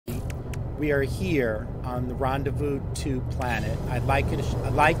We are here on the Rendezvous 2 planet. I'd like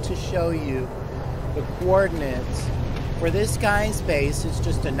to show you the coordinates for this guy's base. It's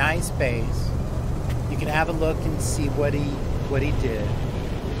just a nice base. You can have a look and see what he did.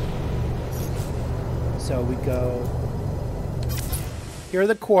 So we go. Here are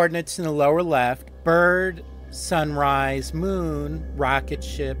the coordinates in the lower left. Bird, sunrise, moon, rocket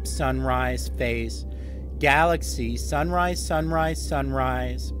ship, sunrise, face, galaxy, sunrise, sunrise,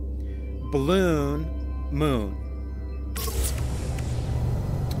 sunrise, balloon, moon.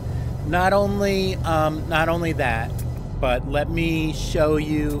 Not only that, but let me show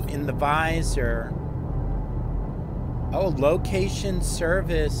you in the visor. Oh, location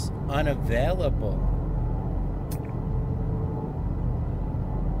service unavailable.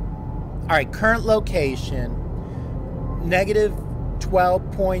 All right, current location, negative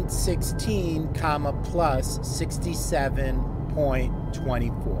 12.16, comma, plus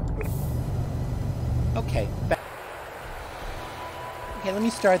 67.24. Okay. Okay, let me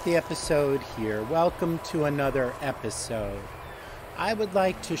start the episode here. Welcome to another episode. I would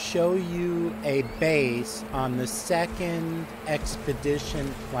like to show you a base on the second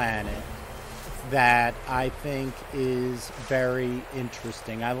expedition planet that I think is very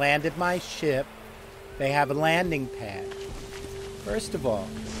interesting. I landed my ship. They have a landing pad. First of all,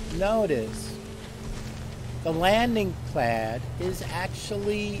 notice the landing pad is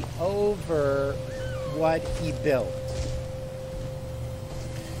actually over what he built.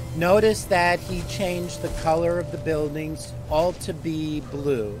 Notice that he changed the color of the buildings all to be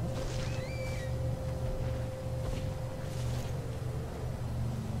blue.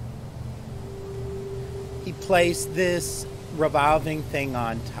 He placed this revolving thing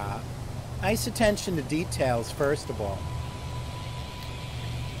on top. Nice attention to details, first of all.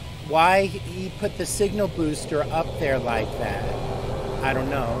 Why he put the signal booster up there like that, I don't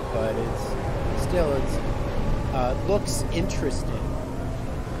know, but it looks interesting.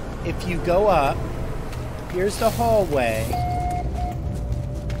 If you go up, here's the hallway.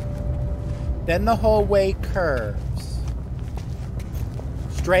 Then the hallway curves.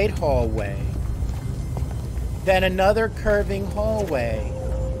 Straight hallway. Then another curving hallway.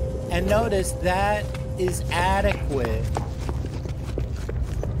 And notice that is adequate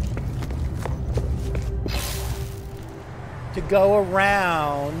to go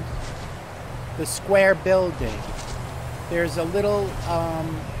around the square building. There's a little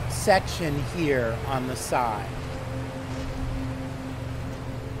section here on the side.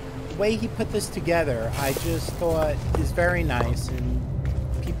 The way he put this together, I just thought is very nice and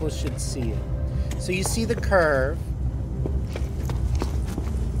people should see it. So you see the curve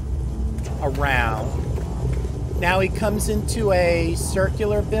around. Now he comes into a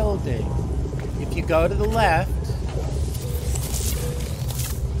circular building. If you go to the left,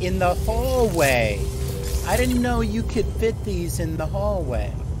 in the hallway, I didn't know you could fit these in the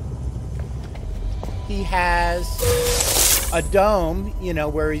hallway. He has a dome, you know,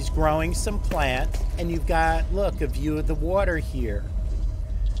 where he's growing some plants, and you've got, look, a view of the water here.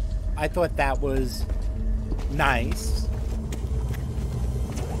 I thought that was nice.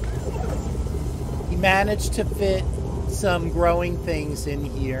 He managed to fit some growing things in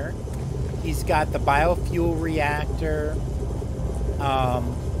here. He's got the biofuel reactor,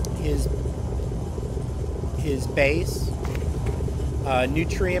 his base,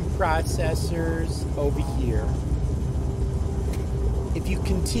 nutrient processors over here. If you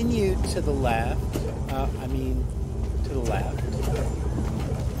continue to the left,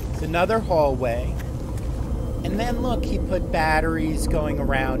 it's another hallway. And then look, he put batteries going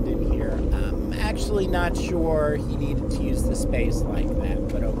around in here. I'm actually not sure he needed to use the space like that,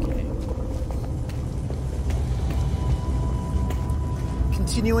 but okay.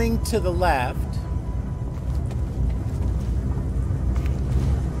 Continuing to the left,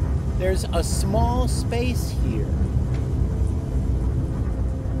 there's a small space here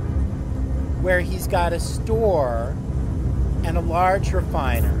where he's got a store and a large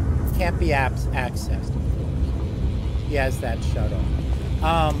refiner. Can't be accessed, of course. He has that shut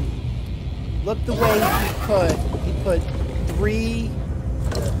off. Look the way he put 3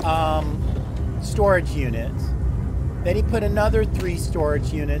 storage units. Then he put another 3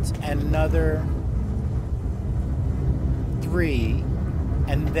 storage units and another 3,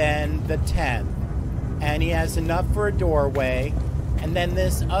 and then the 10th. And he has enough for a doorway, and then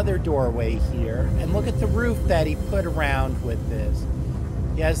this other doorway here. And look at the roof that he put around with this.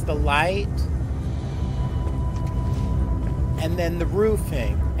 He has the light, and then the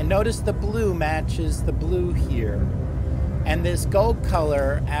roofing. And notice the blue matches the blue here. And this gold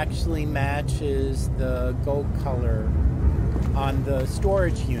color actually matches the gold color on the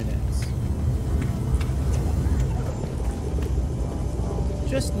storage units.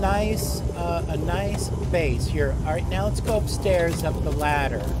 just nice, a nice base here. All right, now let's go upstairs up the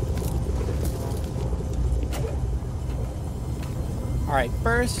ladder. All right,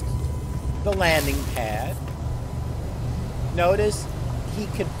 first, the landing pad. Notice he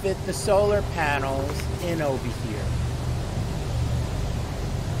could fit the solar panels in over here.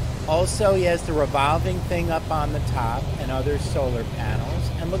 Also, he has the revolving thing up on the top and other solar panels.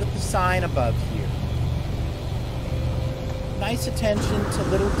 And look at the sign above here. Nice attention to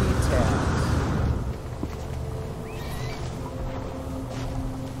little details.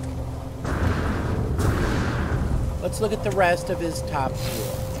 Let's look at the rest of his top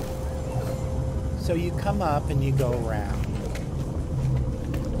floor. So you come up and you go around.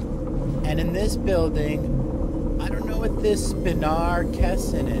 And in this building, I don't know what this Spinar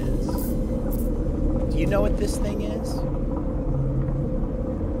Kessin is. Do you know what this thing is?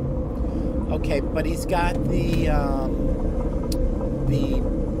 Okay, but he's got the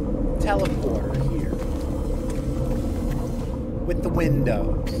teleporter here with the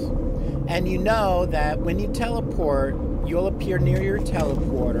windows. And you know that when you teleport, you'll appear near your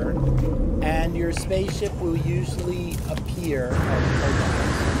teleporter, and your spaceship will usually appear.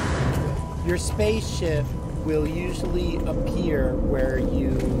 Your spaceship will usually appear where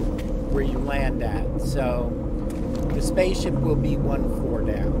you land at. So the spaceship will be one floor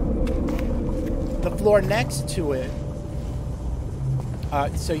down. The floor next to it.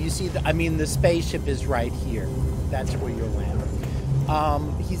 So you see, the spaceship is right here. That's where you'll land.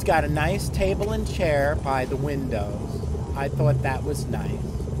 He's got a nice table and chair by the windows. I thought that was nice.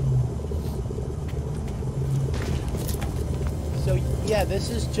 So yeah, this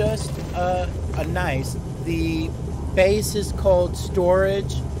is just a nice. The base is called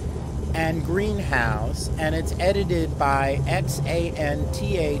Storage and Greenhouse, and it's edited by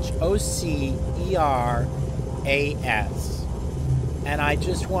Xanthoceras. And I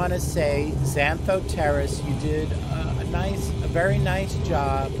just want to say, Xanthoceras, you did a very nice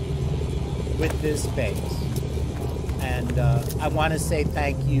job with this base. And I want to say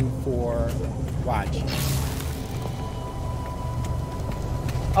thank you for watching.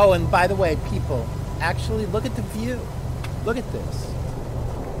 Oh, and by the way, people, actually look at the view. Look at this.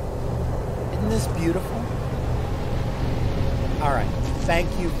 Isn't this beautiful? All right. Thank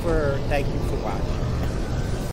you for watching.